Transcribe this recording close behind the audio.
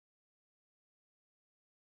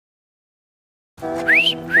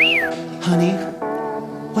Honey,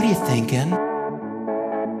 what are you thinking?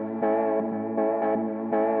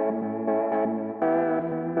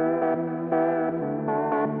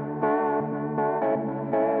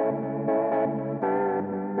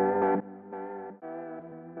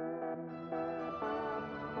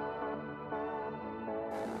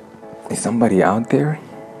 Is somebody out there?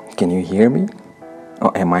 Can you hear me?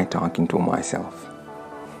 Or am I talking to myself?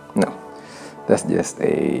 No, that's just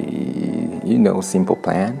a simple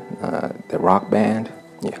plan. The rock band.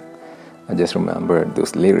 Yeah, I just remember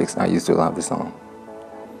those lyrics. I used to love the song.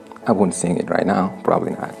 I won't sing it right now,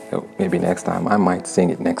 probably not. Maybe next time. I might sing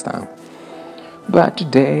it next time. But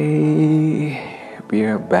today, we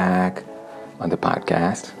are back on the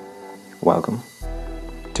podcast. Welcome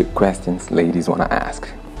to Questions Ladies Wanna Ask.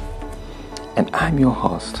 And I'm your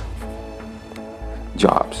host,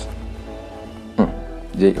 Jobs.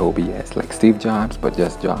 Jobs, like Steve Jobs, but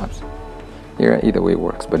just Jobs. Yeah, either way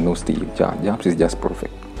works, but no Steve. Jobs is just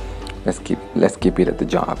perfect. Let's keep it at the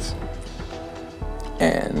Jobs.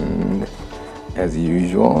 And as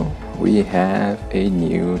usual, we have a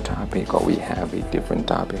new topic, or we have a different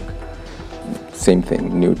topic. Same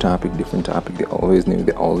thing, new topic, different topic. They're always new,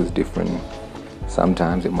 they're always different.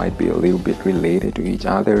 Sometimes it might be a little bit related to each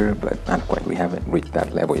other, but not quite. We haven't reached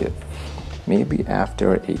that level yet. Maybe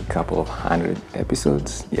after a couple of 100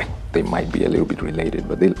 episodes, they might be a little bit related,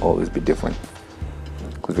 but they'll always be different.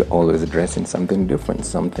 Because we're always addressing something different,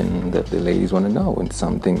 something that the ladies want to know, and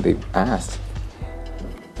something they've asked.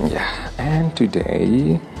 And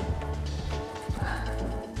today,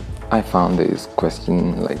 I found this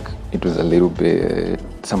question like it was a little bit,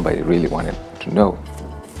 somebody really wanted to know.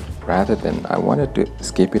 Rather than, I wanted to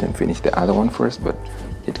skip it and finish the other one first, but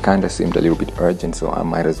it kind of seemed a little bit urgent, so I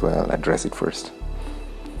might as well address it first.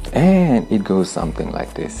 And it goes something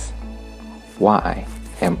like this. Why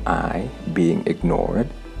am I being ignored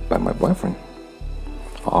by my boyfriend?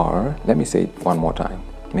 Or, let me say it one more time.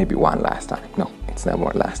 Maybe one last time. No, it's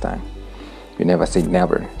never last time. You never say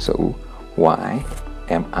never. So, why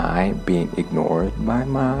am I being ignored by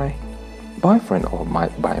my boyfriend or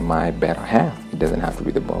by my better half? It doesn't have to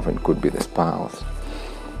be the boyfriend, could be the spouse.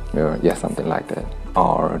 Something like that.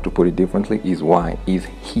 Or to put it differently, is why is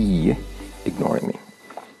he ignoring me?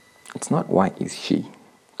 It's not why is she,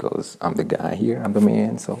 because I'm the guy here, I'm the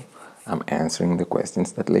man, so I'm answering the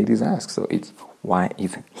questions that ladies ask. So it's why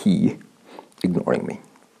is he ignoring me?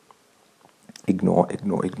 Ignore.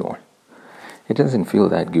 It doesn't feel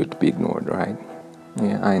that good to be ignored, right?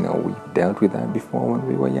 Yeah, I know we dealt with that before when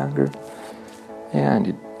we were younger. And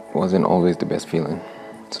it wasn't always the best feeling.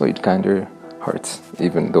 So it kind of hurts.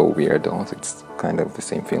 Even though we are adults, it's kind of the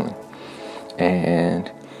same feeling.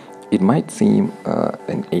 And it might seem,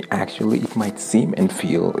 it might seem and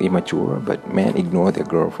feel immature, but men ignore their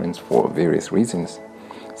girlfriends for various reasons.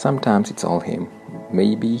 Sometimes it's all him.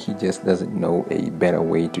 Maybe he just doesn't know a better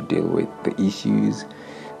way to deal with the issues.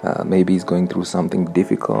 Maybe he's going through something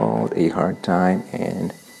difficult, a hard time,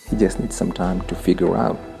 and he just needs some time to figure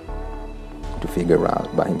out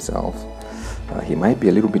by himself. He might be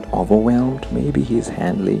a little bit overwhelmed. Maybe he's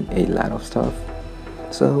handling a lot of stuff.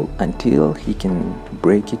 So until he can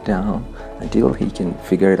break it down, until he can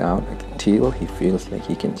figure it out, until he feels like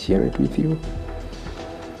he can share it with you,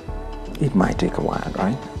 it might take a while,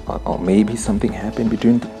 right? Or maybe something happened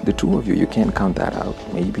between the two of you. You can't count that out.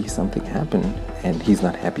 Maybe something happened and he's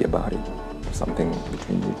not happy about it. Something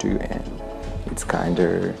between you two, and it's kind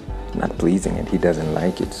of not pleasing and he doesn't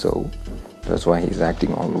like it. So that's why he's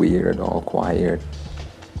acting all weird, all quiet.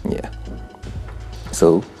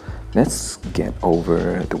 So let's get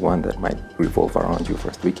over the one that might revolve around you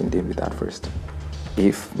first. We can deal with that first.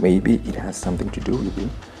 If maybe it has something to do with you,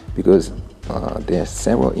 because there are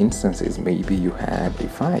several instances. Maybe you had a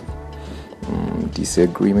fight,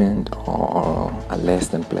 disagreement, or a less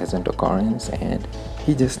than pleasant occurrence, and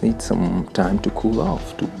he just needs some time to cool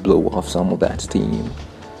off, to blow off some of that steam.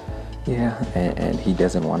 And he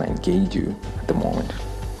doesn't want to engage you at the moment.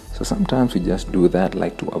 So sometimes we just do that,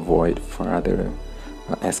 like to avoid further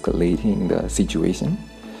escalating the situation,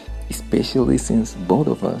 especially since both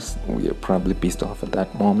of us, we are probably pissed off at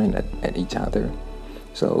that moment at each other.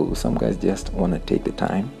 So some guys just want to take the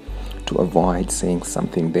time to avoid saying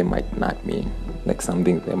something they might not mean, like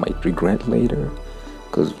something they might regret later.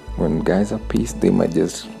 Because when guys are pissed, they might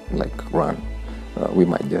just run. We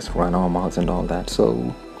might just run our mouths and all that.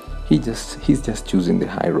 So he's just choosing the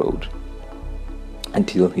high road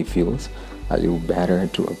until he feels a little better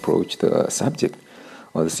to approach the subject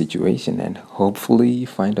or the situation and hopefully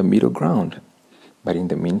find a middle ground. But in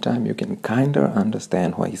the meantime, you can kind of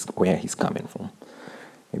understand where he's coming from.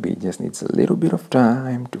 Maybe he just needs a little bit of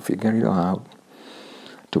time to figure it out.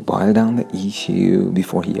 to boil down the issue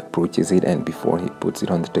before he approaches it and before he puts it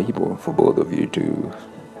on the table for both of you to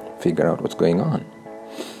figure out what's going on.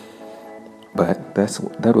 But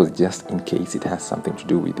that was just in case it has something to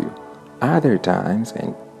do with you. Other times,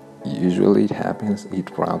 and usually it happens, it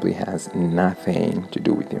probably has nothing to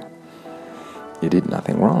do with you. He did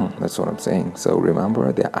nothing wrong, that's what I'm saying. So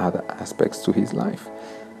remember, there are other aspects to his life,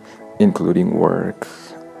 including work,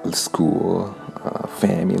 school,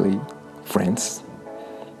 family, friends.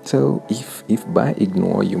 So if by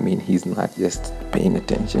ignore you mean he's not just paying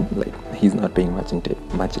attention, like he's not paying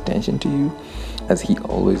much attention to you, as he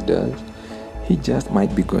always does, he just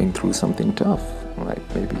might be going through something tough. Like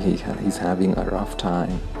maybe he's having a rough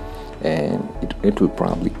time, and it will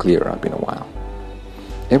probably clear up in a while.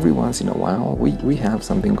 Every once in a while, we have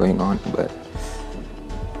something going on, but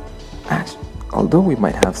although we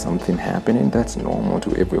might have something happening, that's normal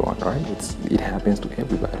to everyone, right? It happens to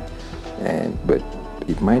everybody, but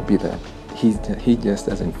it might be that he just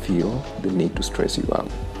doesn't feel the need to stress you out.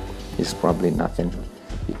 It's probably nothing.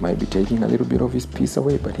 It might be taking a little bit of his peace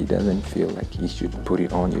away, but he doesn't feel like he should put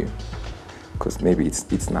it on you, because maybe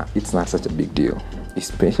it's not such a big deal,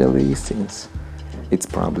 especially since it's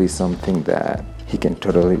probably something that he can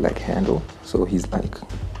totally handle. So he's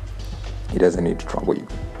he doesn't need to trouble you.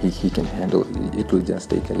 He can handle it. It will just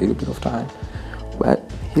take a little bit of time, but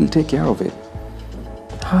he'll take care of it.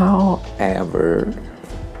 However,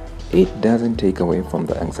 it doesn't take away from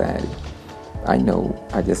the anxiety. I know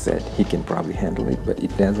I just said he can probably handle it, but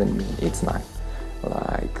it doesn't mean it's not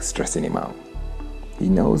stressing him out. He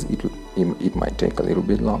knows it might take a little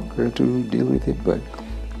bit longer to deal with it, but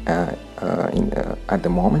at the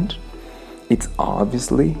moment, it's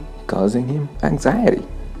obviously causing him anxiety.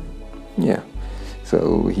 Yeah.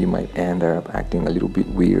 So he might end up acting a little bit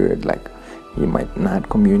weird, like he might not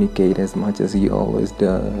communicate as much as he always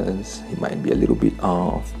does. He might be a little bit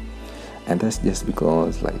off. And that's just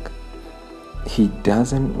because he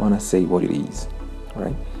doesn't want to say what it is,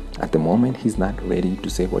 right? At the moment, he's not ready to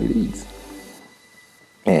say what it is.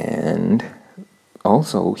 And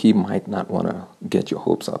also, he might not want to get your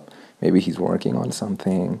hopes up. Maybe he's working on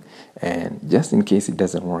something, and just in case it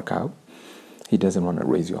doesn't work out, he doesn't want to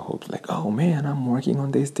raise your hopes. Like, oh man, I'm working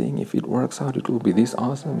on this thing. If it works out, it will be this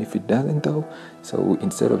awesome. If it doesn't, though, so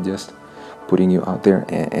instead of just putting you out there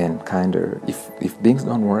and kind of, if things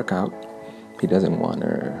don't work out, he doesn't want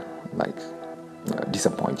to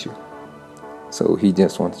disappoint you. So he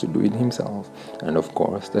just wants to do it himself. And of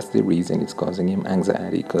course, that's the reason it's causing him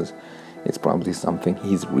anxiety, because it's probably something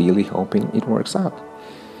he's really hoping it works out.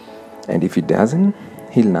 And if it doesn't,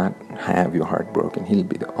 he'll not have your heart broken. He'll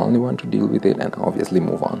be the only one to deal with it and obviously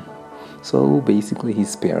move on. So basically, he's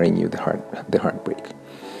sparing you the heartbreak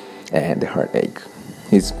and the heartache.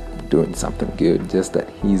 He's doing something good, just that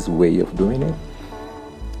his way of doing it,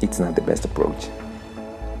 it's not the best approach.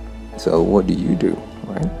 So what do you do,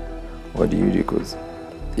 right? What do you do? Because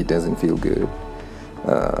it doesn't feel good,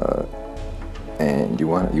 and you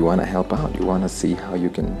want to help out. You want to see how you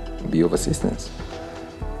can be of assistance.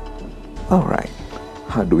 All right,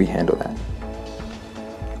 how do we handle that?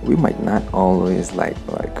 We might not always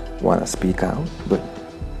want to speak out, but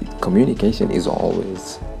communication is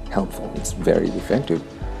always helpful. It's very effective.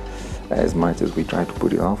 As much as we try to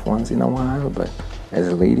put it off once in a while, but as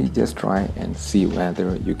a lady, just try and see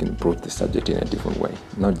whether you can approach the subject in a different way.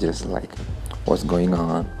 Not just what's going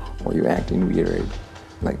on, or you acting weird,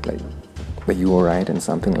 like you all right and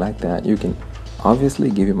something like that. You can obviously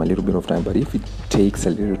give him a little bit of time, but if it takes a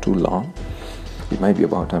little too long, it might be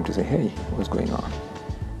about time to say, hey, what's going on?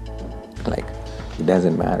 It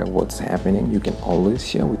doesn't matter what's happening. You can always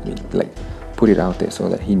share with me. Put it out there so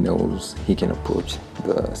that he knows he can approach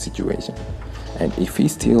the situation. And if he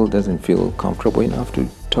still doesn't feel comfortable enough to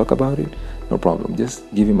talk about it, no problem. Just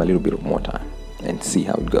give him a little bit of more time and see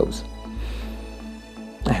how it goes.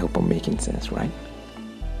 I hope I'm making sense, right?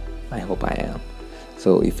 I hope I am.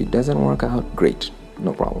 So if it doesn't work out, great,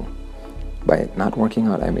 no problem. By not working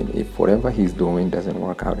out, I mean if whatever he's doing doesn't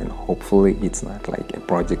work out, and hopefully it's not a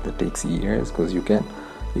project that takes years, because you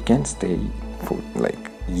can't stay for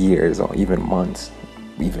years or even months,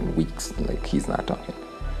 even weeks, he's not talking.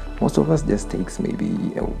 Most of us just takes maybe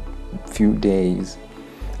a few days,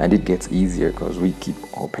 and it gets easier because we keep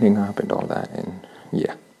opening up and all that, and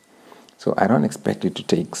yeah. So I don't expect it to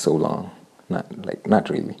take so long, not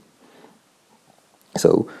really.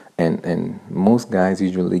 So and most guys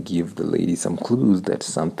usually give the lady some clues that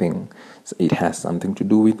it has something to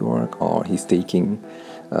do with work, or he's taking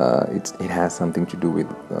it has something to do with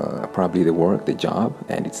probably the work, the job,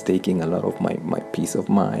 and it's taking a lot of my peace of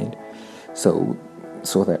mind. So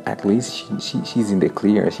so that at least she's in the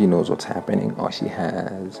clear. She knows what's happening, or she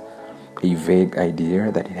has a vague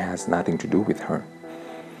idea that it has nothing to do with her.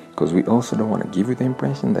 Because we also don't want to give you the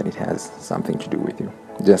impression that it has something to do with you,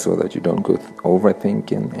 just so that you don't go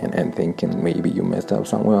overthinking and thinking maybe you messed up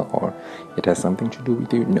somewhere or it has something to do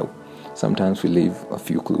with you. No. Sometimes we leave a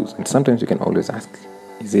few clues, and sometimes you can always ask,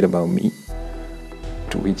 is it about me?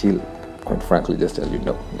 To which he'll quite frankly just tell you,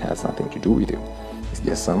 no, it has nothing to do with you. It's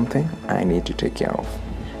just something I need to take care of.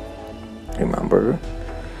 Remember,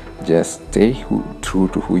 just stay true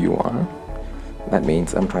to who you are. That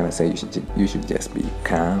means I'm trying to say you should just be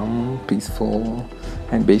calm, peaceful,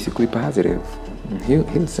 and basically positive.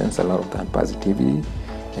 He'll sense a lot of that positivity,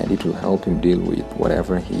 and it will help him deal with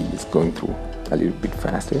whatever he is going through a little bit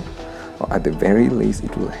faster. Or at the very least,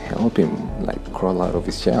 it will help him like crawl out of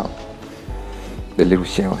his shell. The little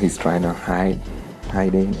shell he's trying to hide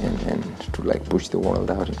in and to like push the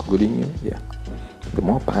world out, including you. Yeah. The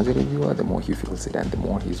more positive you are, the more he feels it, and the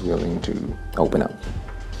more he's willing to open up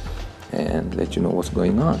and let you know what's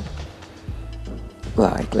going on.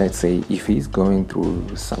 Like, let's say if he's going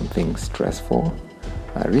through something stressful,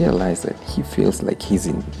 I realize that he feels like he's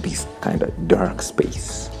in this kind of dark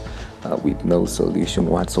space with no solution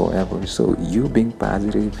whatsoever. So you being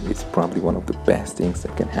positive is probably one of the best things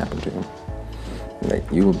that can happen to him.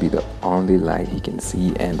 Like, you will be the only light he can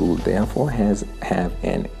see, and will therefore have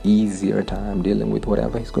an easier time dealing with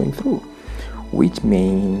whatever he's going through, which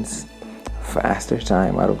means faster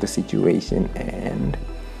time out of the situation and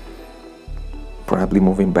probably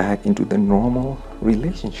moving back into the normal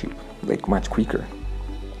relationship like much quicker,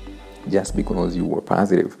 just because you were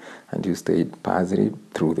positive and you stayed positive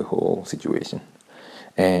through the whole situation.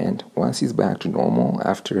 And once he's back to normal,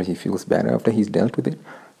 after he feels better, after he's dealt with it,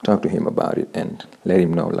 talk to him about it and let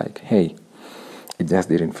him know, like, hey, it just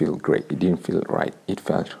didn't feel great, it didn't feel right, it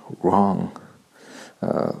felt wrong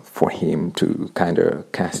for him to kind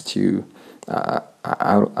of cast you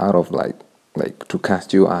out of like to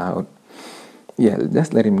cast you out. Yeah,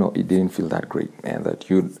 just let him know it didn't feel that great, and that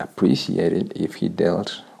you'd appreciate it if he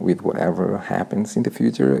dealt with whatever happens in the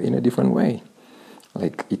future in a different way.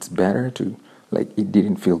 Like, it's better to, like, it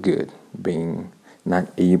didn't feel good being not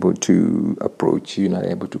able to approach you, not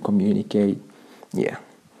able to communicate. Yeah,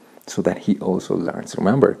 so that he also learns.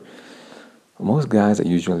 Remember, most guys are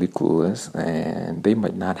usually clueless, and they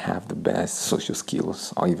might not have the best social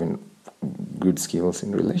skills or even good skills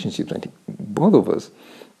in relationships. I think both of us,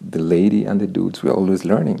 the lady and the dudes, we're always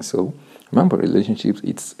learning. So remember, relationships,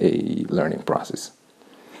 it's a learning process.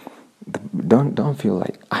 Don't feel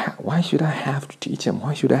like, why should I have to teach him?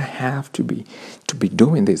 Why should I have to be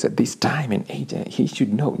doing this at this time and age? He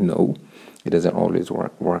should know. No, it doesn't always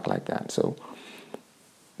work like that. So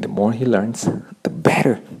the more he learns, the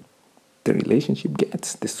better the relationship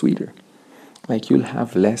gets, the sweeter. Like, you'll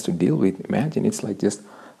have less to deal with. Imagine it's like just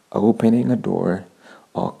opening a door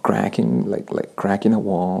or cracking a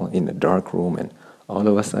wall in a dark room, and all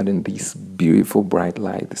of a sudden this beautiful bright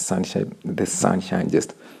light, the sunshine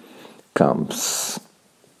just comes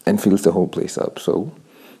and fills the whole place up. So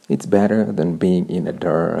it's better than being in a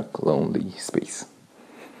dark, lonely space.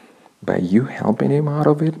 By you helping him out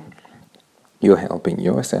of it, you're helping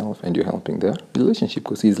yourself and you're helping the relationship,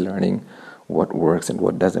 because he's learning what works and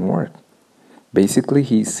what doesn't work. Basically,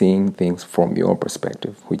 he's seeing things from your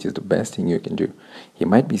perspective, which is the best thing you can do. He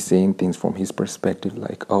might be seeing things from his perspective,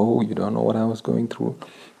 like, oh, you don't know what I was going through.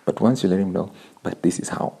 But once you let him know, but this is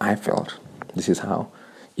how I felt, this is how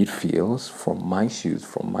it feels from my shoes,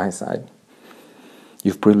 from my side,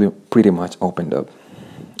 you've pretty much opened up.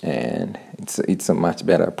 And it's a much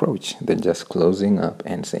better approach than just closing up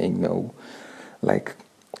and saying no. Like,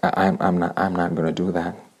 I'm not gonna do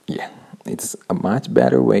that. Yeah, it's a much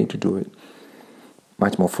better way to do it.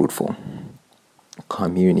 Much more fruitful.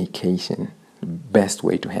 Communication, best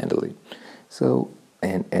way to handle it. So,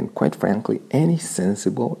 and quite frankly, any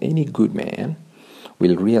good man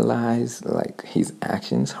will realize, like, his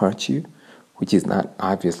actions hurt you, which is not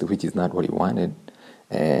what he wanted,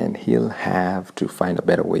 and he'll have to find a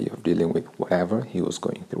better way of dealing with whatever he was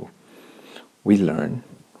going through. We learn.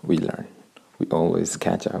 We always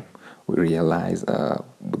catch up. We realize the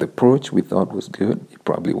approach we thought was good, it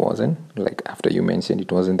probably wasn't. Like, after you mentioned,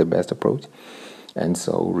 it wasn't the best approach. And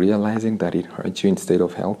so realizing that it hurt you instead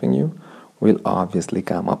of helping you, we'll obviously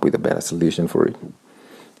come up with a better solution for it.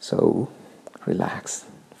 So relax,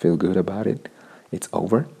 feel good about it. It's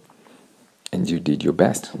over, and you did your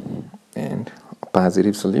best, and a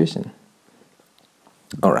positive solution.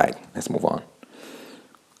 All right, let's move on.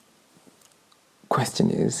 Question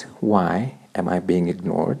is, why am I being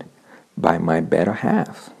ignored by my better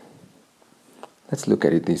half? Let's look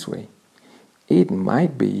at it this way. it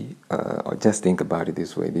might be, or just think about it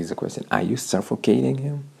this way. This is a question. Are you suffocating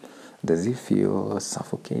him? Does he feel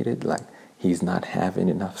suffocated, like he's not having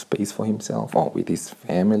enough space for himself or with his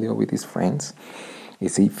family or with his friends?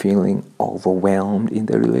 Is he feeling overwhelmed in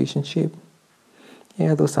the relationship?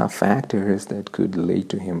 Yeah, those are factors that could lead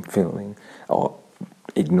to him feeling or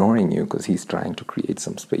ignoring you because he's trying to create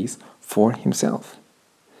some space for himself.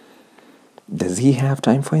 Does he have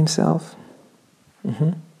time for himself?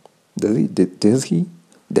 Does he?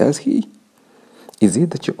 Does he? Is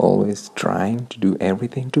it that you're always trying to do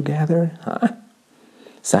everything together?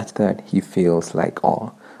 Such that he feels like,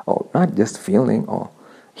 or not just feeling, or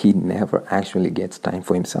he never actually gets time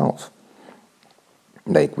for himself.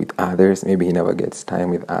 Like with others, maybe he never gets time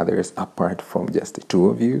with others apart from just the two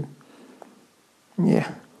of you.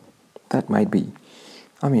 Yeah, that might be.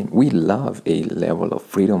 I mean, we love a level of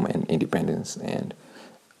freedom and independence, and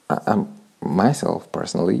I'm myself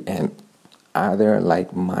personally, and other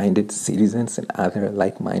like-minded citizens and other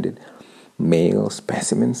like-minded male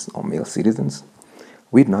specimens or male citizens,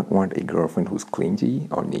 we'd not want a girlfriend who's clingy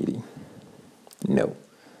or needy. No,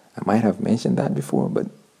 I might have mentioned that before, but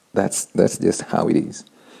that's just how it is.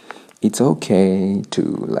 It's okay to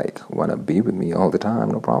like want to be with me all the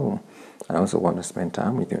time, no problem. I also want to spend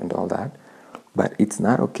time with you and all that. But it's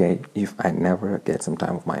not okay if I never get some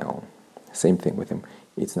time of my own. Same thing with him.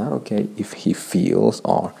 It's not okay if he feels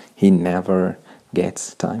or he never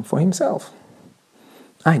gets time for himself.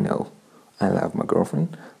 I know I love my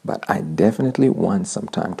girlfriend, but I definitely want some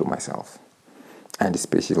time to myself. And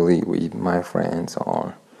especially with my friends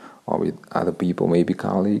or with other people, maybe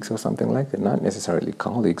colleagues or something like that. Not necessarily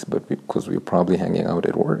colleagues, but because we're probably hanging out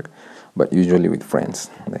at work. But usually with friends,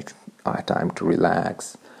 like our time to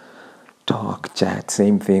relax, talk, chat.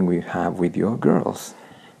 Same thing we have with your girls.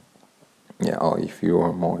 Yeah, or if you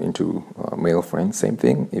are more into male friends, same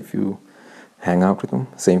thing. If you hang out with them,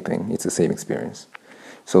 same thing. It's the same experience.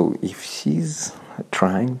 So if she's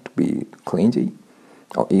trying to be clingy,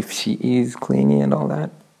 or if she is clingy and all that,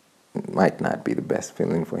 it might not be the best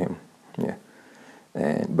feeling for him. Yeah.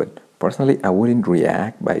 But personally, I wouldn't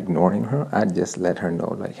react by ignoring her. I'd just let her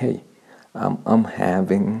know, like, hey, I'm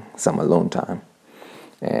having some alone time.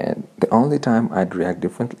 And the only time I'd react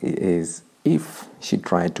differently is if she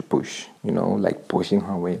tried to push, like pushing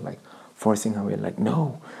her way, like forcing her way, like,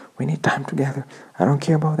 no, we need time together. I don't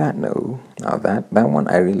care about that. No. Now that one,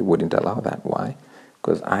 I really wouldn't allow that. Why?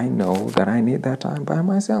 Because I know that I need that time by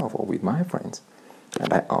myself or with my friends.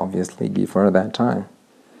 And I obviously give her that time.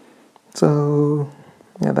 So,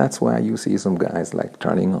 yeah, that's why you see some guys like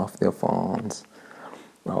turning off their phones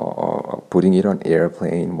or putting it on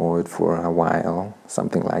airplane mode for a while,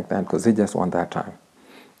 something like that, because they just want that time.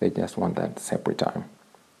 They just want that separate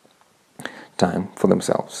time for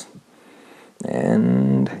themselves.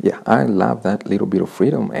 And yeah, I love that little bit of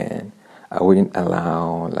freedom, and I wouldn't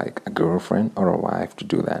allow like a girlfriend or a wife to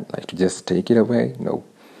do that, like to just take it away. No,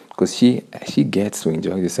 because she gets to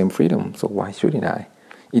enjoy the same freedom. So why shouldn't I?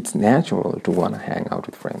 It's natural to want to hang out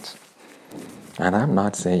with friends. And I'm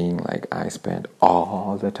not saying like I spend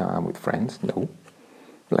all the time with friends. No.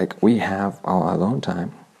 Like we have our alone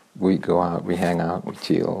time. We go out, we hang out, we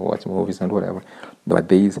chill, watch movies and whatever. But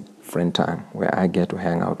there is friend time where I get to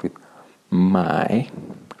hang out with my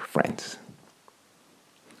friends.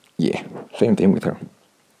 Yeah, same thing with her.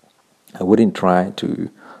 I wouldn't try to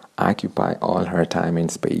occupy all her time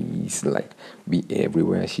and space, like be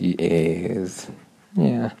everywhere she is.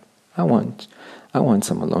 Yeah, I want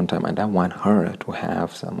some alone time, and I want her to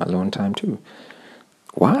have some alone time too.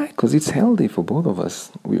 Why? Because it's healthy for both of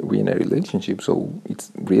us. We're in a relationship, so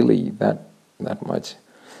it's really that much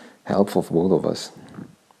helpful for both of us.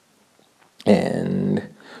 And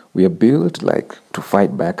we are built like to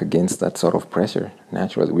fight back against that sort of pressure.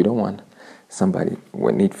 Naturally, we don't want somebody,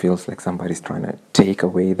 when it feels like somebody's trying to take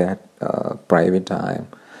away that private time,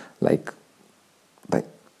 like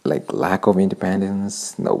lack of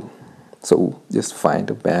independence. No. So just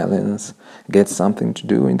find a balance, get something to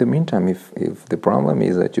do in the meantime. If the problem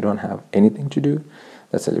is that you don't have anything to do,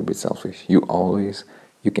 that's a little bit selfish. You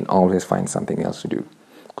can always find something else to do.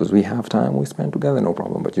 Because we have time we spend together, no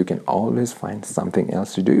problem. But you can always find something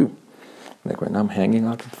else to do. Like when I'm hanging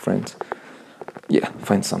out with friends, yeah,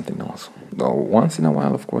 find something else. Though once in a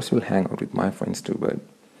while, of course, you'll hang out with my friends too, but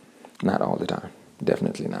not all the time.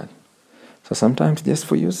 Definitely not. So sometimes just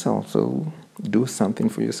for yourself. So do something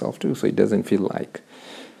for yourself too, so it doesn't feel like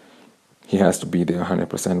he has to be there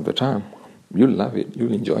 100% of the time. You'll love it.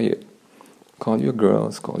 You'll enjoy it. Call your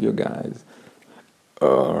girls, call your guys,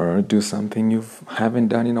 or do something you haven't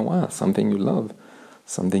done in a while, something you love,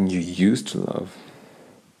 something you used to love.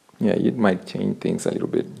 Yeah, it might change things a little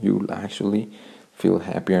bit. You'll actually feel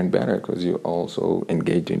happier and better because you also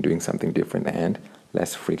engage in doing something different and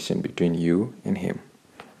less friction between you and him.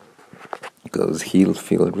 Because he'll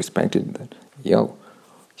feel respected that, yo,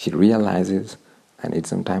 she realizes I need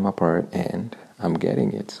some time apart and I'm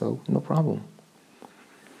getting it, so no problem.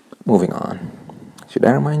 Moving on. Should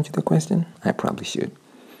I remind you the question? I probably should.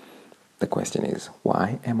 The question is,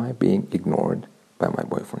 why am I being ignored by my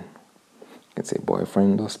boyfriend? You can say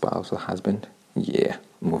boyfriend or spouse or husband. Yeah,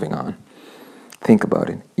 moving on. Think about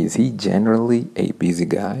it. Is he generally a busy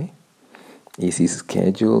guy? Is his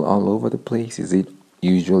schedule all over the place? Is it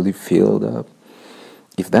usually filled up?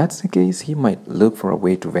 If that's the case, he might look for a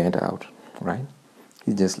way to vent out, right?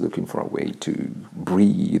 He's just looking for a way to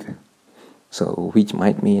breathe. So, which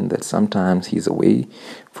might mean that sometimes he's away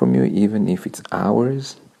from you, even if it's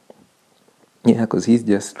hours. Yeah, because he's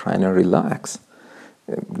just trying to relax.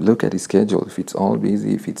 Look at his schedule. If it's all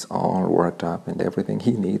busy, if it's all worked up and everything,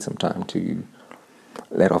 he needs some time to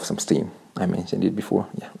let off some steam. I mentioned it before.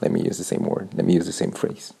 Yeah, let me use the same word. Let me use the same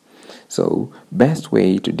phrase. So, best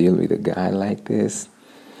way to deal with a guy like this,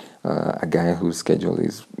 a guy whose schedule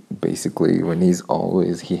is basically when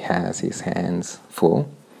he has his hands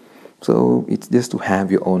full. So, it's just to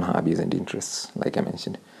have your own hobbies and interests, like I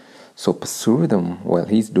mentioned. So, pursue them while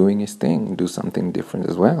he's doing his thing. Do something different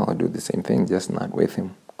as well, or do the same thing, just not with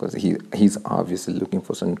him. Because he's obviously looking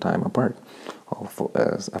for some time apart, or for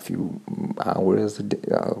a few hours,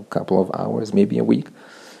 a couple of hours, maybe a week,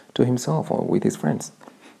 to himself or with his friends.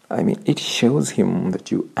 I mean, it shows him that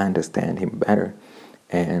you understand him better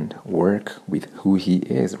and work with who he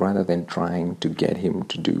is rather than trying to get him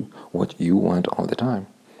to do what you want all the time.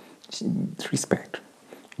 It's respect.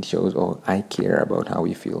 It shows, oh, I care about how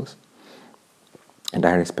he feels and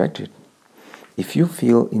I respect it. If you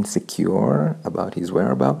feel insecure about his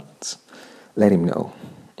whereabouts, let him know.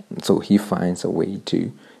 So he finds a way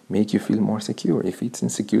to make you feel more secure. If it's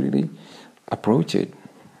insecurity, approach it.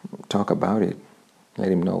 Talk about it. Let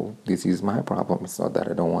him know, this is my problem. It's not that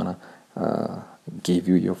I don't want to give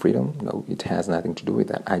you your freedom. No, it has nothing to do with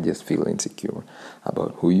that. I just feel insecure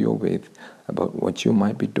about who you're with, about what you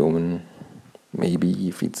might be doing. Maybe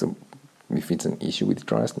if it's an issue with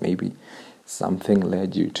trust, maybe something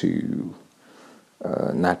led you to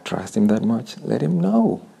not trust him that much. Let him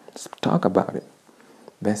know. Just talk about it.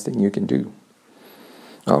 Best thing you can do.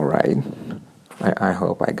 All right. I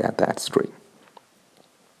hope I got that straight.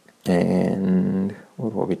 And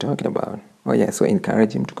what were we talking about? Oh yeah, so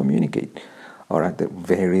encourage him to communicate, or at the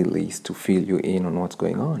very least to fill you in on what's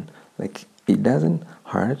going on. Like, it doesn't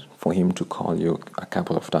hurt for him to call you a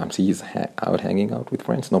couple of times. He's out hanging out with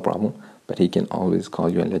friends, no problem. But he can always call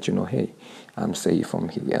you and let you know, hey, I'm safe, I'm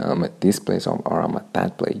here, I'm at this place, or I'm at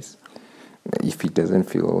that place. If he doesn't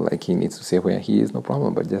feel like he needs to say where he is, no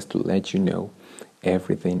problem. But just to let you know,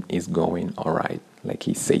 everything is going all right, like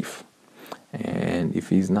he's safe. And if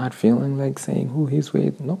he's not feeling like saying who he's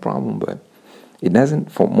with, no problem. But it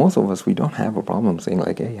doesn't, for most of us, we don't have a problem saying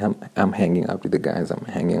like, hey, I'm hanging out with the guys, I'm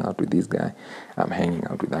hanging out with this guy, I'm hanging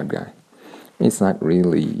out with that guy. It's not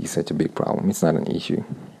really such a big problem. It's not an issue.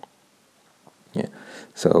 Yeah.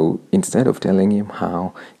 So instead of telling him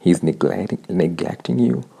how he's neglecting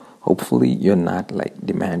you, hopefully you're not like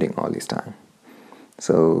demanding all this time.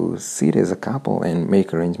 So sit as a couple and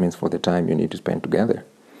make arrangements for the time you need to spend together.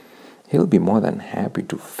 He'll be more than happy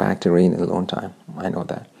to factor in alone time. I know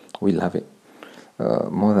that. We love it.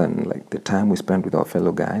 More than like the time we spend with our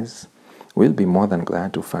fellow guys, we'll be more than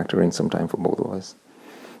glad to factor in some time for both of us.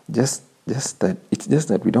 It's just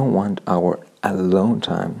that we don't want our alone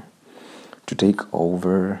time to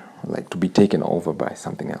be taken over by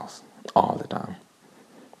something else all the time.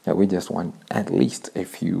 We just want at least a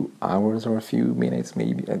few hours or a few minutes,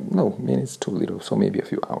 maybe. No, minutes too little, so maybe a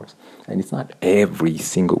few hours. And it's not every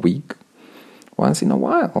single week. Once in a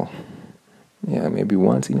while. Yeah, maybe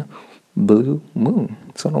once in a blue moon.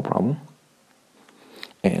 So no problem.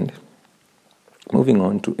 And moving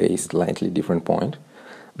on to a slightly different point,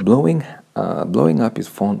 blowing up his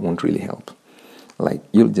phone won't really help. Like,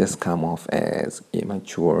 you'll just come off as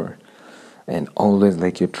immature and always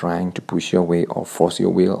like you're trying to push your way or force your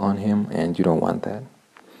will on him, and you don't want that.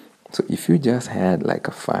 So if you just had like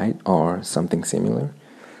a fight or something similar,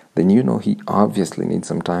 then you know he obviously needs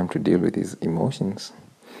some time to deal with his emotions.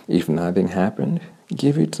 If nothing happened,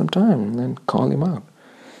 give it some time and call him out.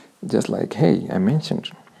 Just like I mentioned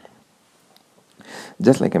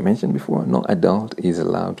before, no adult is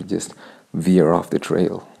allowed to just veer off the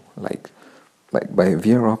trail. Like by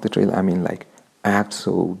veer off the trail, I mean like act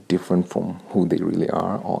so different from who they really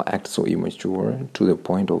are, or act so immature to the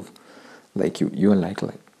point of like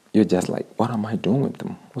you're just like, what am I doing with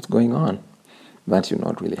them? What's going on? That should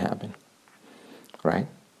not really happen. right?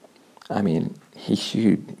 I mean, he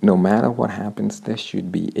should, no matter what happens, there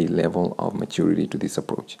should be a level of maturity to this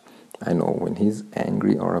approach. I know when he's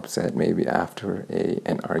angry or upset, maybe after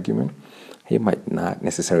an argument, he might not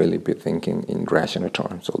necessarily be thinking in rational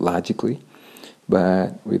terms, so logically,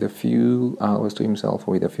 but with a few hours to himself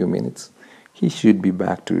or with a few minutes, he should be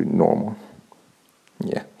back to normal.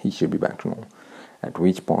 Yeah, he should be back to normal. At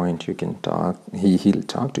which point you can talk, he'll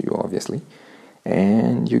talk to you, obviously,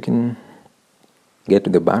 and you can get to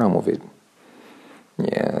the bottom of it.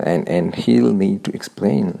 Yeah, and he'll need to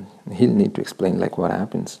explain. He'll need to explain like what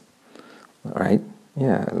happens, right?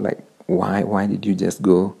 Yeah, like why did you just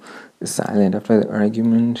go silent after the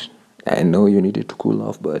argument? I know you needed to cool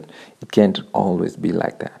off, but it can't always be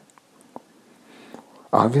like that.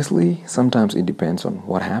 Obviously, sometimes it depends on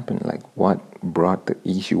what happened, like what brought the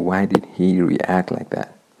issue. Why did he react like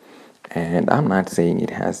that? And I'm not saying it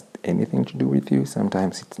has anything to do with you.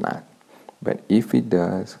 Sometimes it's not. But if it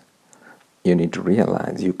does, you need to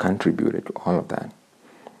realize you contributed to all of that.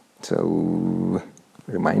 So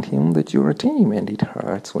remind him that you're a team and it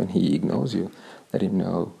hurts when he ignores you. Let him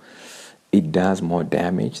know it does more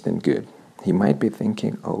damage than good. He might be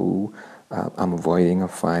thinking, I'm avoiding a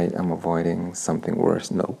fight, I'm avoiding something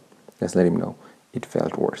worse. No, just let him know it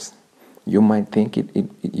felt worse. You might think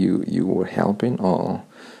you were helping or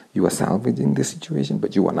you were salvaging the situation,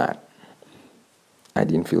 but you were not. I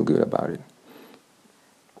didn't feel good about it.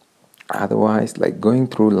 Otherwise, like going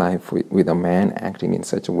through life with a man acting in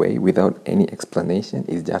such a way without any explanation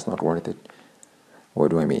is just not worth it.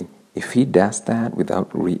 What do I mean? If he does that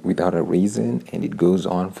without a reason and it goes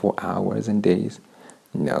on for hours and days,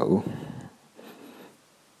 no.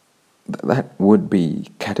 That would be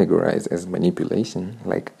categorized as manipulation,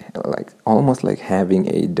 like almost like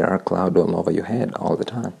having a dark cloud all over your head all the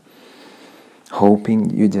time.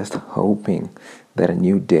 You're just hoping that a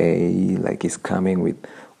new day like is coming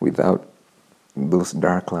without those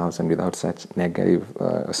dark clouds and without such a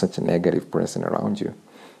negative person around you.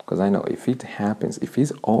 Because I know if it happens, if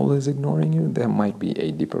he's always ignoring you, there might be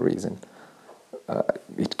a deeper reason.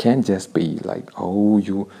 It can't just be like,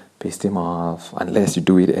 you pissed him off, unless you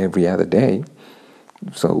do it every other day.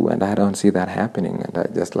 So, and I don't see that happening.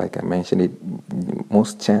 And just like I mentioned,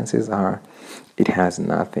 most chances are it has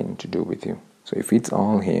nothing to do with you. So if it's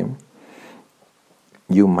all him,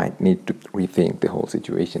 you might need to rethink the whole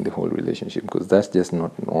situation, the whole relationship, because that's just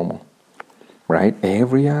not normal, right?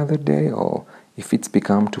 Every other day, or if it's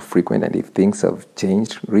become too frequent and if things have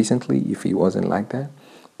changed recently, if he wasn't like that,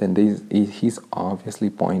 then he's obviously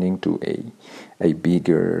pointing to a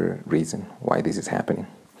bigger reason why this is happening.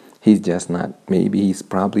 He's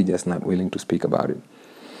probably just not willing to speak about it.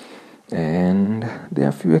 And there are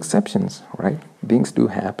a few exceptions, right? Things do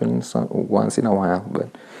happen once in a while, but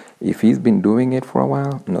if he's been doing it for a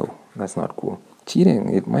while, no, that's not cool.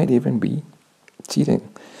 Cheating, it might even be cheating.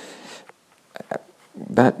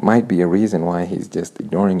 That might be a reason why he's just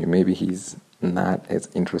ignoring you. Maybe he's not as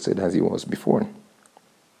interested as he was before.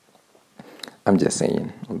 I'm just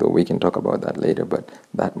saying, although we can talk about that later, but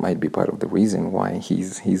that might be part of the reason why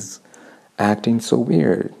he's acting so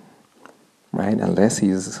weird, right? Unless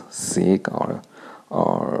he's sick or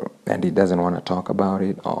and he doesn't want to talk about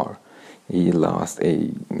it, or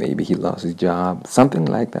maybe he lost his job, something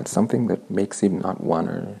like that, something that makes him not want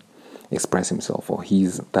to express himself, or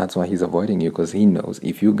that's why he's avoiding you, because he knows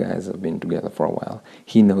if you guys have been together for a while,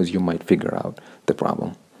 he knows you might figure out the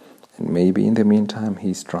problem, and maybe in the meantime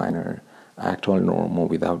he's trying to act all normal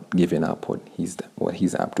without giving up what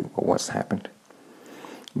he's up to or what's happened.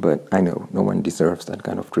 But I know no one deserves that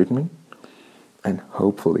kind of treatment, and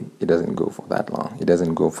hopefully it doesn't go for that long. It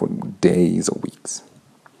doesn't go for days or weeks.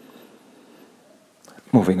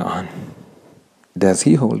 Moving on. Does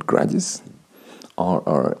he hold grudges?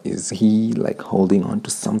 Or is he like holding on to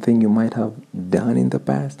something you might have done in the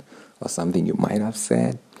past or something you might have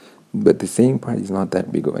said? But the saying part is not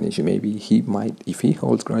that big of an issue. Maybe if he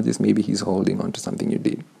holds grudges, maybe he's holding on to something you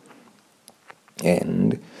did.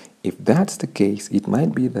 And if that's the case, it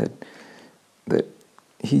might be that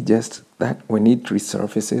when it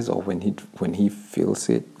resurfaces or when he feels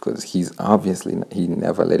it, because he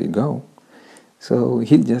never let it go. So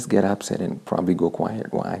he'll just get upset and probably go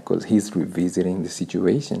quiet. Why? Because he's revisiting the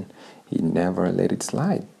situation. He never let it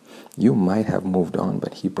slide. You might have moved on,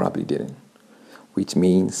 but he probably didn't. Which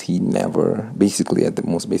means he never, basically at the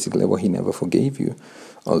most basic level, he never forgave you.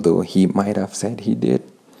 Although he might have said he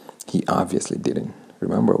did, he obviously didn't.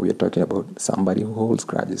 Remember, we are talking about somebody who holds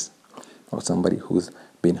grudges, or somebody who's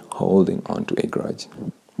been holding on to a grudge.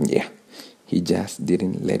 Yeah, he just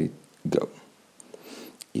didn't let it go.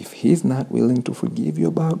 If he's not willing to forgive you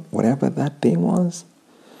about whatever that thing was,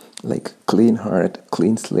 like clean heart,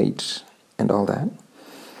 clean slate, and all that.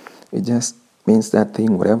 It just means that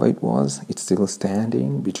thing, whatever it was, it's still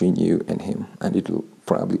standing between you and him, and it will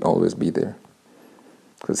probably always be there.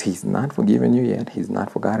 Because he's not forgiven you yet, he's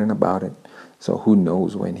not forgotten about it, so who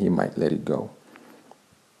knows when he might let it go.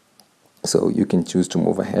 So you can choose to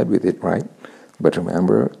move ahead with it, right? But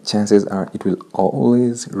remember, chances are it will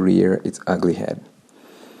always rear its ugly head.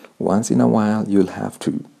 Once in a while, you'll have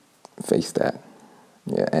to face that.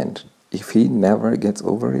 Yeah, and if he never gets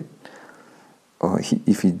over it, or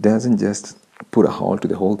if he doesn't just put a halt to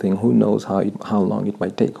the whole thing, who knows how long it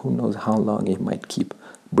might take? Who knows how long he might keep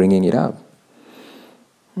bringing it up?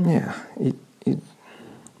 Yeah,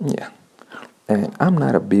 yeah. And I'm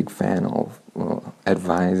not a big fan of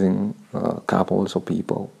advising couples or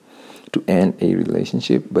people to end a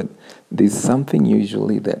relationship, but there's something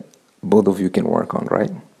usually that both of you can work on,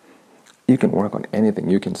 right? You can work on anything.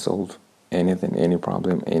 You can solve anything, any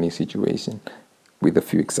problem, any situation, with a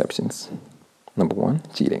few exceptions. Number one,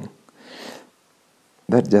 cheating.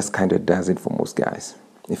 That just kind of does it for most guys.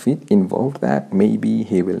 If it involved that, maybe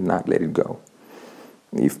he will not let it go.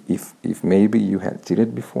 If maybe you had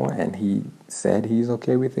cheated before and he said he's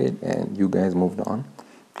okay with it and you guys moved on,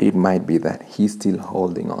 it might be that he's still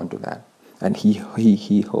holding on to that, and he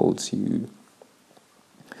holds you,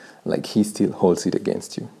 like he still holds it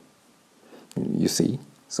against you. You see?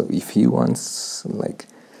 So if he wants, like,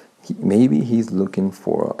 maybe he's looking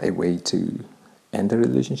for a way to end the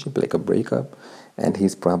relationship, like a breakup, and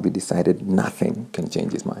he's probably decided nothing can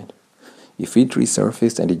change his mind. If it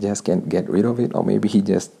resurfaced and he just can't get rid of it, or maybe he's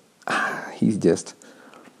just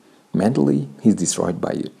mentally, he's destroyed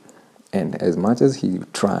by it. And as much as he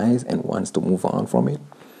tries and wants to move on from it,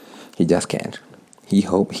 he just can't. He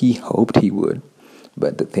hoped he would,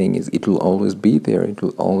 but the thing is, it will always be there. It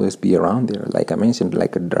will always be around there. Like I mentioned,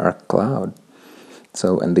 like a dark cloud.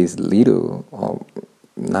 So, and there's little or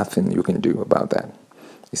nothing you can do about that,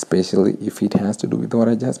 especially if it has to do with what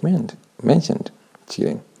I just mentioned,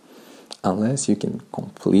 cheating. Unless you can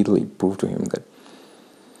completely prove to him that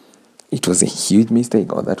it was a huge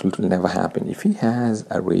mistake or that will never happen. If he has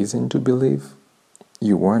a reason to believe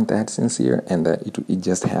you weren't that sincere and that it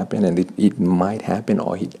just happened and it might happen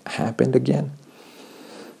or it happened again,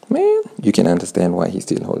 man, you can understand why he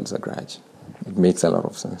still holds a grudge. It makes a lot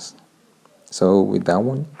of sense. So with that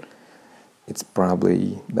one, it's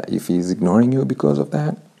probably that if he's ignoring you because of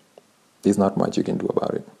that, there's not much you can do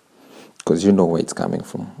about it. Because you know where it's coming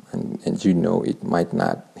from, and you know he might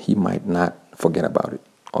not forget about it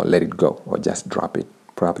or let it go or just drop it.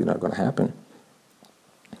 Probably not going to happen.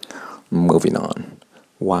 Moving on.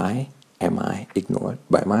 Why am I ignored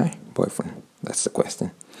by my boyfriend? That's the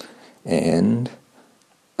question. And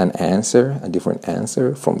a different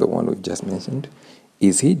answer from the one we've just mentioned.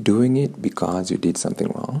 Is he doing it because you did something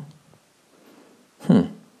wrong?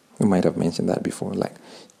 We might have mentioned that before. Like,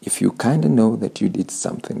 if you kind of know that you did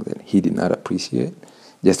something that he did not appreciate,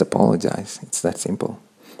 just apologize. It's that simple.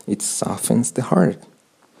 It softens the heart.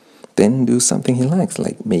 Then do something he likes,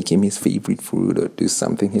 like make him his favorite food or do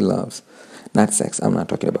something he loves. Not sex. I'm not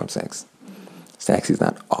talking about sex. Sex is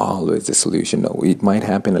not always the solution. No, it might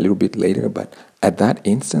happen a little bit later, but at that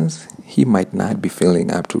instance, he might not be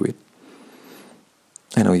feeling up to it.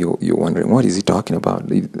 I know you're wondering, what is he talking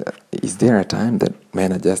about? Is there a time that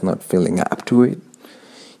men are just not feeling up to it?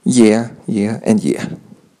 Yeah.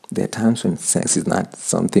 There are times when sex is not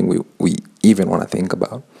something we even want to think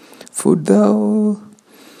about. Food, though,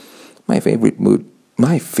 my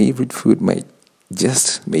favorite food might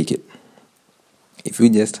just make it. If you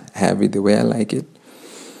just have it the way I like it,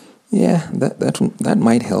 yeah, that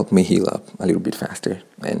might help me heal up a little bit faster,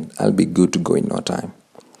 and I'll be good to go in no time.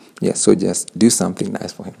 Yeah, so just do something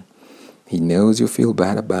nice for him. He knows you feel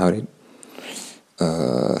bad about it,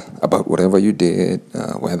 about whatever you did,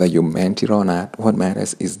 whether you meant it or not. What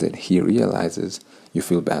matters is that he realizes you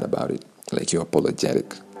feel bad about it, like you're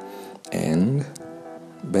apologetic. And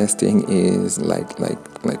best thing is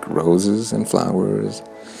like roses and flowers,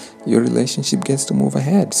 your relationship gets to move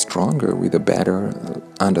ahead stronger with a better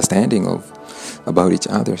understanding about each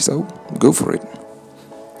other. So go for it.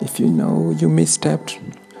 If you know you misstepped,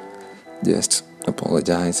 just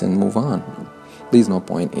apologize and move on. There's no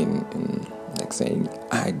point in like saying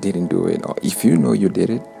I didn't do it, or if you know you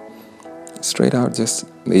did it, straight out just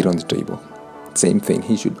lay it on the table. Same thing,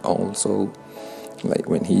 he should also, like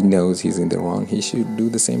when he knows he's in the wrong, he should do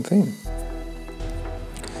the same thing.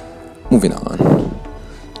 Moving on.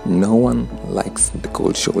 No one likes the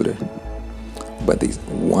cold shoulder, but there's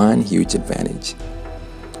one huge advantage.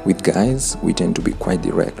 With guys, we tend to be quite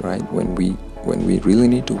direct, right? When we really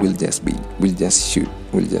need to, we'll just shoot.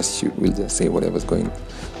 We'll just say whatever's going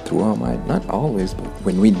through our mind. Not always, but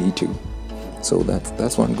when we need to. So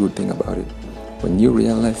that's one good thing about it. When you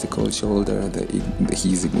realize the cold shoulder, that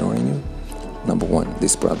he's ignoring you, number one,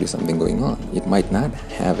 there's probably something going on. It might not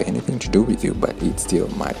have anything to do with you, but it still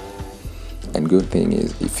might. And good thing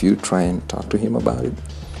is, if you try and talk to him about it,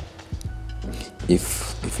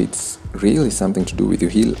 if it's really something to do with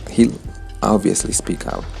you, he'll obviously speak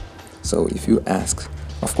out. So if you ask,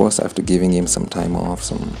 of course, after giving him some time off,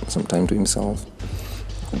 some time to himself,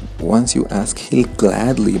 once you ask, he'll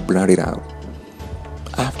gladly blurt it out.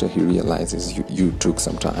 After he realizes you took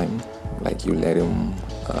some time, like you let him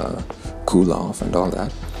cool off and all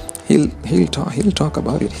that, he'll talk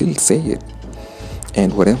about it. He'll say it,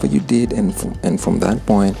 and whatever you did, and from that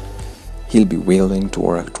point, he'll be willing to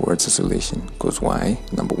work towards a solution. Because why?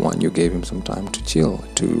 Number one, you gave him some time to chill,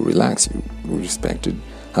 to relax. You respected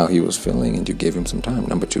how he was feeling, and you gave him some time.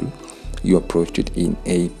 Number two, you approached it in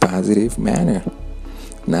a positive manner,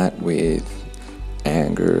 not with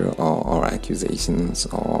anger or accusations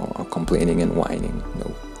or complaining and whining.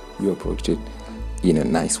 No, you approached it in a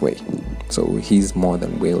nice way. So he's more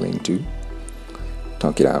than willing to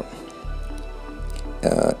talk it out.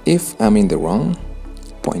 If I'm in the wrong,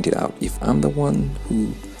 point it out. If I'm the one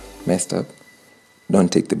who messed up,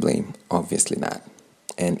 don't take the blame. Obviously not.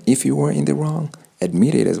 And if you were in the wrong,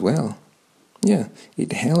 admit it as well. Yeah,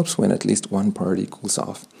 it helps when at least one party cools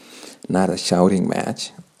off. Not a shouting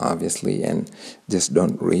match, obviously, and just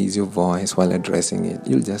don't raise your voice while addressing it.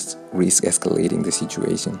 You'll just risk escalating the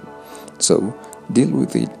situation. So deal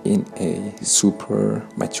with it in a super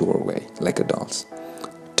mature way, like adults.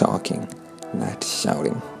 Talking, not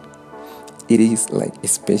shouting. It is like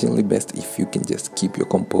especially best if you can just keep your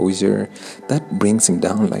composure. That brings him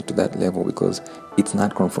down like to that level, because it's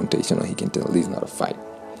not confrontational. He can tell this is not a fight.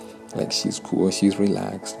 Like, she's cool, she's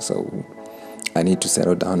relaxed, so I need to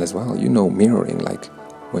settle down as well. Mirroring, like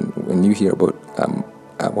when you hear about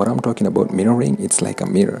what I'm talking about, mirroring, it's like a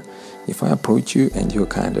mirror. If I approach you and you're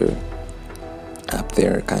kind of up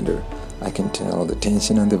there, I can tell the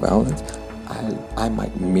tension and the violence, I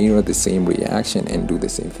might mirror the same reaction and do the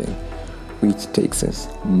same thing, which takes us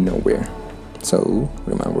nowhere. So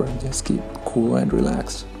remember, just keep cool and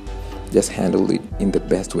relaxed. Just handle it in the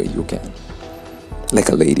best way you can, like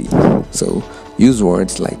a lady. So use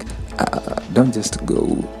words like, don't just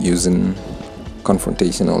go using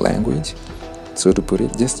confrontational language, so to put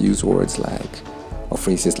it. Just use words like, or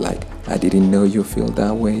phrases like, I didn't know you feel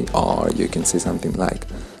that way. Or you can say something like,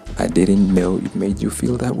 I didn't know it made you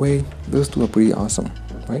feel that way. Those two are pretty awesome,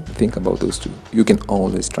 right? Think about those two. You can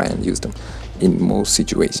always try and use them in most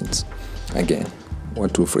situations. Again, 1,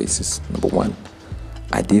 2 phrases. Number one,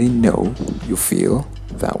 I didn't know you feel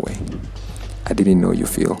that way. I didn't know you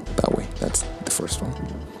feel that way. That's the first one.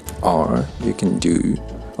 Or you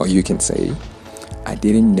can say, I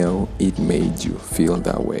didn't know it made you feel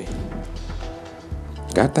that way.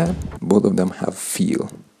 Got that? Both of them have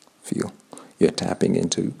feel. You're tapping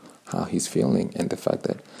into how he's feeling and the fact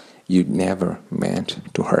that you never meant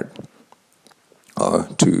to hurt or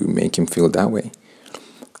to make him feel that way.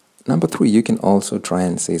 Number 3, you can also try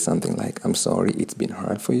and say something like, I'm sorry it's been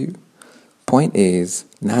hard for you. Point is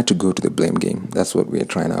not to go to the blame game. That's what we're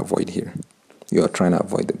trying to avoid here. You are trying to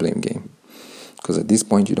avoid the blame game. Because at this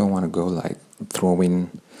point, you don't want to go like throwing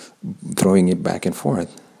it back and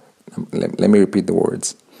forth. Let me repeat the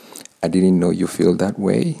words. I didn't know you feel that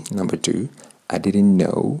way. Number 2, I didn't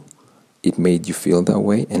know it made you feel that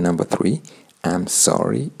way. And number 3, I'm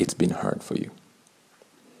sorry it's been hard for you.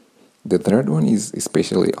 The third one is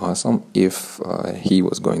especially awesome if he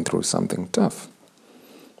was going through something tough.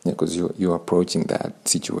 Because you're approaching that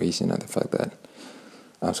situation and the fact that,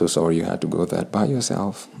 I'm so sorry you had to go that by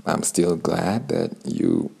yourself. I'm still glad that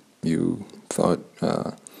you thought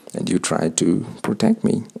and you tried to protect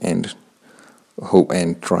me and hope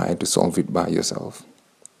and try to solve it by yourself.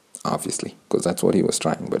 Obviously, because that's what he was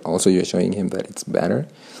trying. But also you're showing him that it's better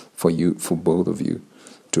for both of you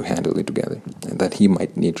to handle it together, and that he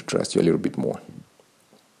might need to trust you a little bit more.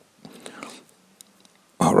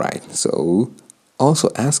 All right, so also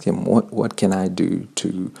ask him, what can I do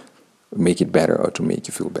to make it better or to make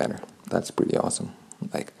you feel better? That's pretty awesome.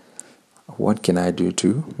 Like, what can I do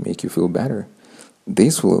to make you feel better?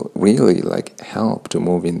 This will really help to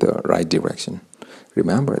move in the right direction.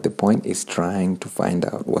 Remember, the point is trying to find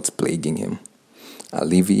out what's plaguing him,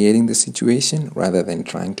 alleviating the situation rather than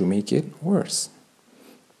trying to make it worse.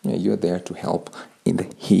 You're there to help in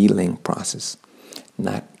the healing process,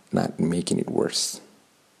 not making it worse.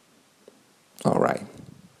 All right.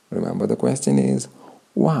 Remember, the question is,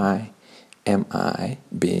 why am I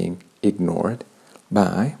being ignored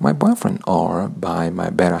by my boyfriend or by my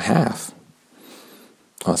better half?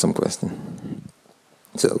 Awesome question.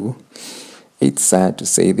 So, it's sad to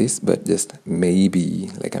say this, but just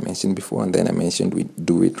maybe, like I mentioned before, and then I mentioned we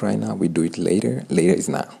do it right now, we do it later. Later is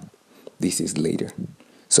now. This is later.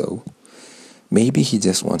 So, maybe he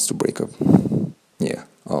just wants to break up. Yeah.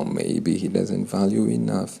 Or maybe he doesn't value you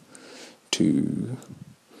enough to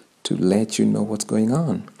let you know what's going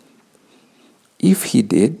on. If he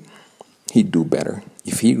did, he'd do better.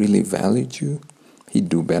 If he really valued you, he'd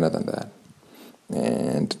do better than that.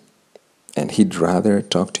 And he'd rather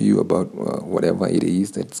talk to you about whatever it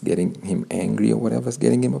is that's getting him angry or whatever's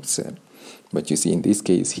getting him upset. But you see, in this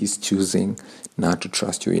case, he's choosing not to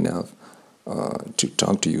trust you enough to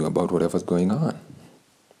talk to you about whatever's going on.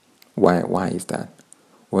 Why is that?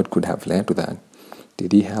 What could have led to that?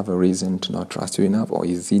 Did he have a reason to not trust you enough, or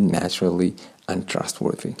is he naturally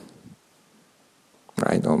untrustworthy?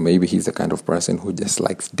 Right? Or maybe he's the kind of person who just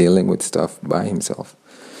likes dealing with stuff by himself,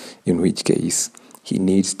 in which case he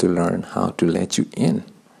needs to learn how to let you in.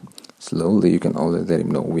 Slowly, you can always let him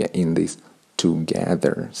know we are in this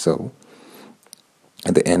together. So,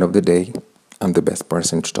 at the end of the day, I'm the best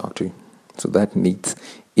person to talk to. So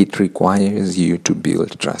it requires you to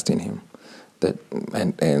build trust in him.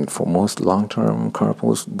 And for most long-term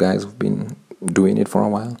couples, guys who've been doing it for a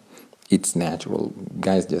while, it's natural.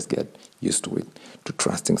 Guys just get used to it, to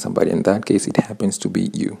trusting somebody. In that case, it happens to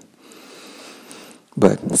be you.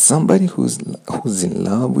 But somebody who's in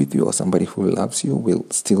love with you, or somebody who loves you, will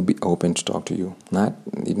still be open to talk to you.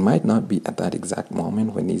 It might not be at that exact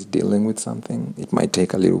moment when he's dealing with something. It might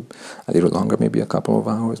take a little longer, maybe a couple of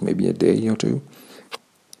hours, maybe a day or two.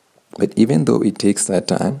 But even though it takes that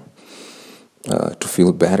time to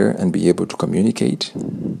feel better and be able to communicate,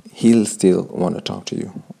 he'll still want to talk to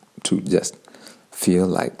you, to just feel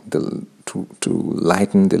like to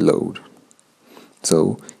lighten the load.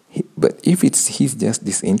 So. But if he's just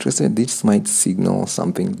disinterested, this might signal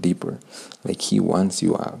something deeper, like he wants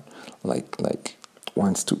you out, like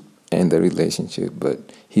wants to end the relationship,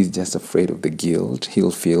 but he's just afraid of the guilt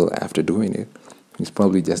he'll feel after doing it. He's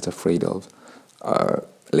probably just afraid of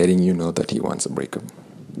letting you know that he wants a breakup.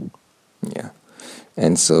 Yeah,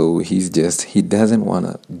 and so he doesn't want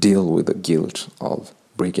to deal with the guilt of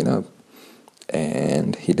breaking up,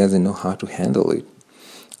 and he doesn't know how to handle it.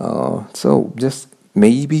 So just.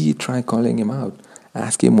 Maybe try calling him out.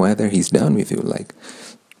 Ask him whether he's done with you. Like,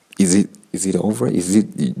 is it over?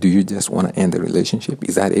 Do you just want to end the relationship?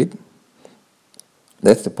 Is that it?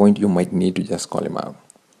 That's the point you might need to just call him out.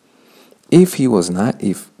 If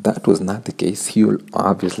that was not the case, he will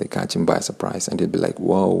obviously catch him by surprise and he'll be like,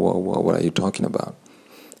 whoa, what are you talking about?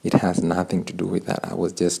 It has nothing to do with that. I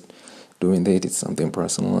was just doing that. It's something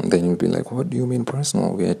personal. And then you'll be like, what do you mean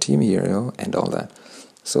personal? We're a team here, and all that.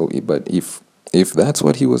 So, but if that's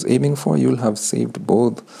what he was aiming for, you'll have saved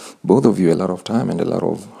both of you a lot of time and a lot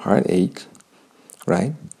of heartache,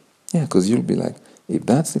 right? Yeah, because you'll be like, if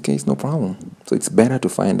that's the case, no problem. So it's better to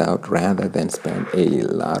find out rather than spend a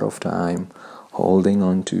lot of time holding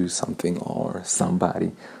on to something or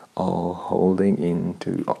somebody, or holding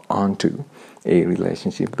onto a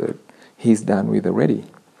relationship that he's done with already.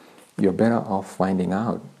 You're better off finding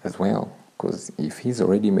out as well. Because if he's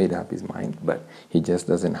already made up his mind, but he just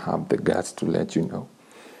doesn't have the guts to let you know,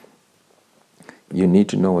 you need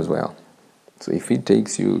to know as well. So if it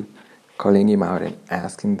takes you calling him out and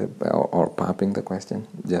asking or popping the question,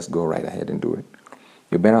 just go right ahead and do it.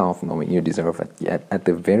 You're better off knowing you deserve it. Yet at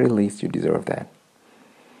the very least, you deserve that.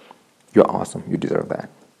 You're awesome. You deserve that.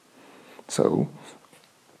 So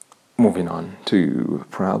moving on to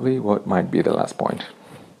probably what might be the last point.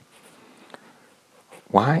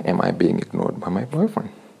 Why am I being ignored by my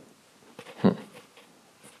boyfriend?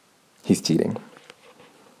 He's cheating.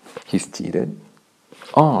 He's cheated.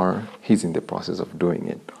 Or he's in the process of doing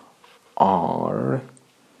it. Or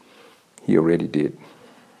he already did.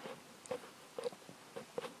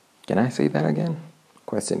 Can I say that again?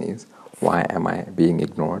 Question is, why am I being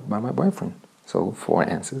ignored by my boyfriend? So 4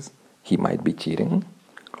 answers. He might be cheating.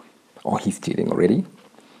 Or he's cheating already.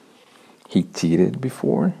 He cheated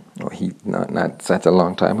before, or he not such a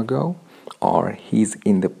long time ago, or he's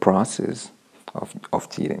in the process of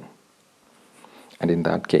cheating. And in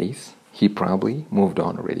that case, he probably moved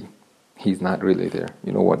on already. He's not really there.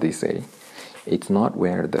 You know what they say? It's not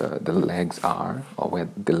where the legs are, or where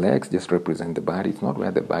the legs just represent the body. It's not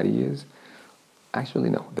where the body is. Actually,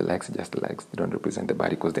 no, the legs are just the legs. They don't represent the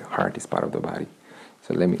body because the heart is part of the body.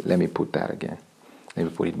 So let me put that again. Let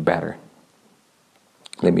me put it better.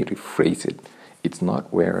 Let me rephrase it. It's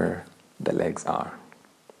not where the legs are.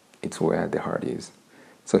 It's where the heart is.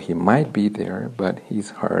 So he might be there, but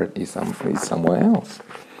his heart is somewhere else.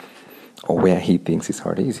 or where he thinks his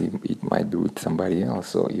heart is, it might be with somebody else.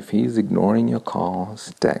 So if he's ignoring your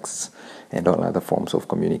calls, texts, and all other forms of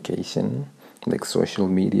communication, like social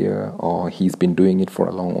media, or he's been doing it for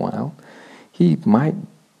a long while, he might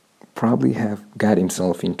probably have got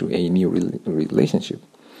himself into a new relationship.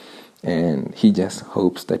 And he just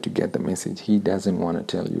hopes that you get the message. He doesn't want to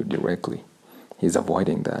tell you directly. He's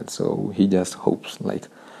avoiding that. So he just hopes, like,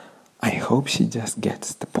 I hope she just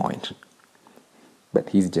gets the point. But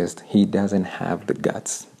he doesn't have the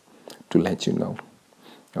guts to let you know.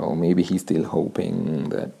 Or maybe he's still hoping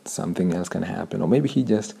that something else can happen. Or maybe he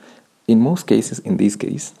just, in this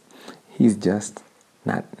case, he's just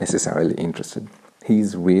not necessarily interested.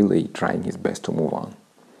 He's really trying his best to move on.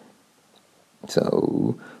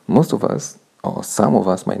 So most of us, or some of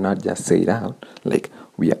us, might not just say it out, like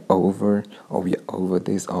we are over, or we are over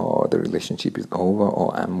this, or the relationship is over,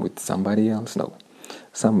 or I'm with somebody else. No,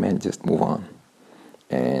 some men just move on.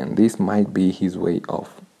 And this might be his way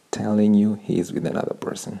of telling you he's with another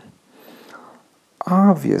person.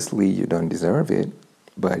 Obviously, you don't deserve it,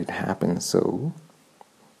 but it happens. So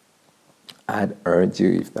I'd urge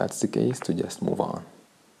you, if that's the case, to just move on.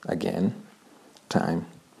 Again, time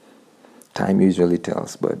usually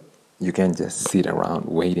tells, but you can't just sit around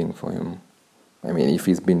waiting for him. I mean, if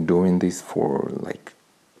he's been doing this for like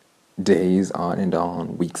days on and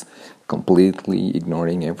on, weeks, completely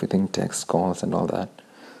ignoring everything, text, calls, and all that,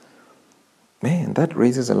 man, that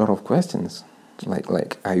raises a lot of questions.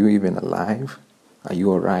 Like, are you even alive? Are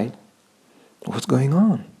you alright? What's going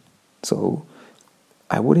on? So,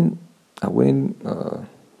 I wouldn't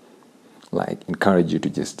like encourage you to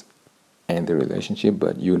just end the relationship,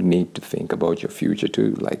 but you need to think about your future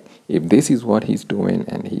too. Like, if this is what he's doing,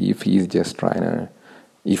 and if he's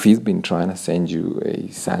been trying to send you a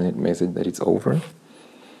silent message that it's over,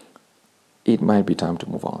 it might be time to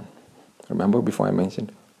move on. Remember before I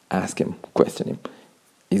mentioned, ask him, question him.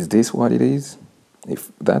 Is this what it is?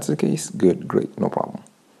 If that's the case, good, great, no problem.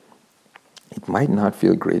 It might not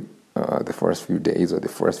feel great the first few days or the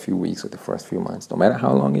first few weeks or the first few months, no matter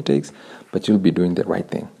how long it takes, but you'll be doing the right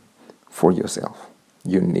thing for yourself.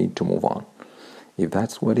 You need to move on. If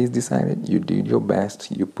that's what is decided, you did your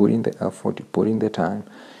best, you put in the effort, you put in the time,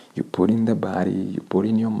 you put in the body, you put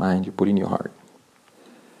in your mind, you put in your heart.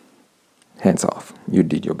 Hands off. You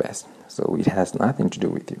did your best. So it has nothing to do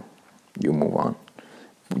with you. You move on.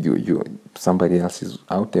 Somebody else is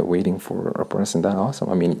out there waiting for a person that awesome.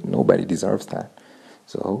 I mean, nobody deserves that.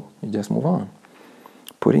 So you just move on.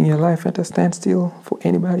 Putting your life at a standstill for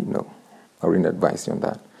anybody? No. I wouldn't advise you on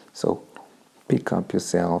that. So pick up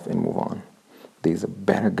yourself and move on. There's a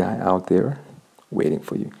better guy out there waiting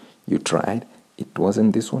for you. You tried. It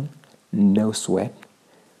wasn't this one. No sweat.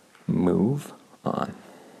 Move on.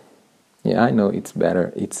 Yeah, I know it's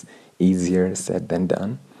better. It's easier said than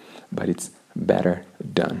done, but it's better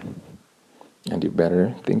done. And you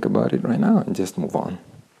better think about it right now and just move on.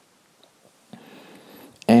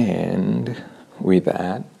 And with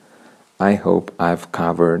that, I hope I've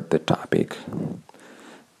covered the topic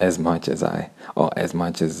as much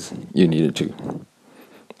as you needed to.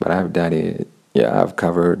 But I've done it. Yeah, I've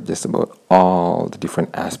covered just about all the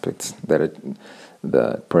different aspects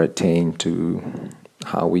that pertain to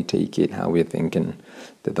how we take it, how we're thinking,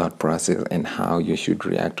 the thought process, and how you should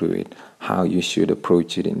react to it, how you should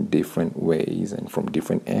approach it in different ways and from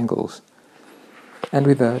different angles. And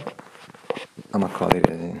with that, I'm going to call it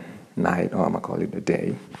a night, or I'm going to call it a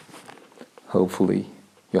day. Hopefully,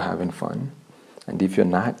 you're having fun. And if you're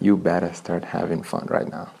not, you better start having fun right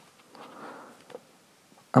now.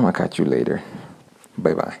 I'm going to catch you later.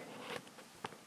 Bye-bye.